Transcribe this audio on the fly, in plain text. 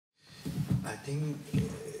I think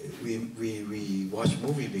we watch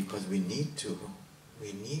movie because we need to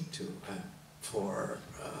for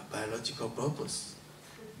biological purpose.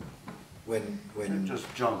 When they're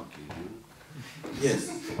just junk,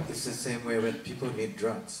 yes, it's the same way when people need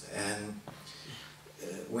drugs. And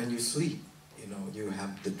when you sleep, you know, you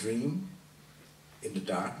have the dream in the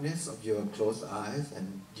darkness of your closed eyes,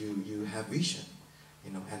 and you have vision,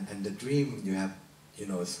 you know, and the dream you have, you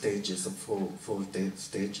know, stages of four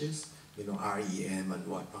stages, you know, REM and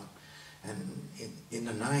whatnot. And in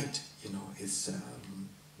the night, you know, it's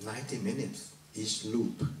 90 minutes each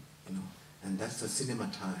loop, you know, and that's the cinema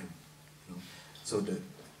time, you know. So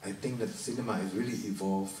I think that cinema is really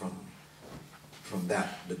evolved from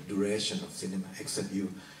that, the duration of cinema, except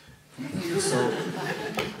you.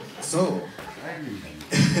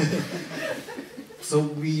 So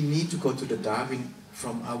we need to go to the dark.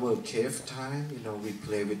 From our cave time, you know, we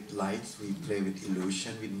play with lights, we play with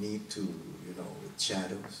illusion, we need to, you know, with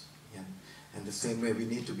shadows. Yeah. And the same way we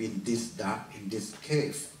need to be in this dark, in this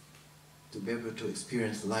cave, to be able to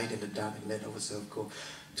experience light in the dark and let ourselves go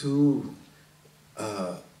to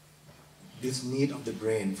this need of the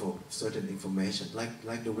brain for certain information,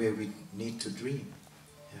 like the way we need to dream.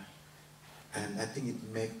 Yeah. And I think it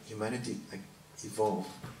makes humanity like evolve.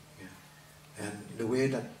 Yeah. And the way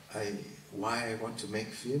that why I want to make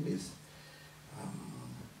film is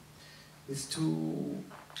to,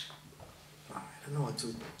 I don't know,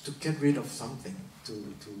 to get rid of something,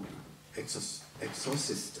 to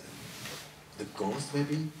exorcist the ghost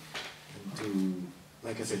maybe, and to,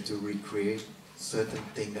 like I said, to recreate certain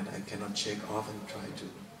thing that I cannot shake off and try to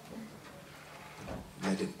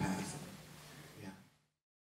let it pass.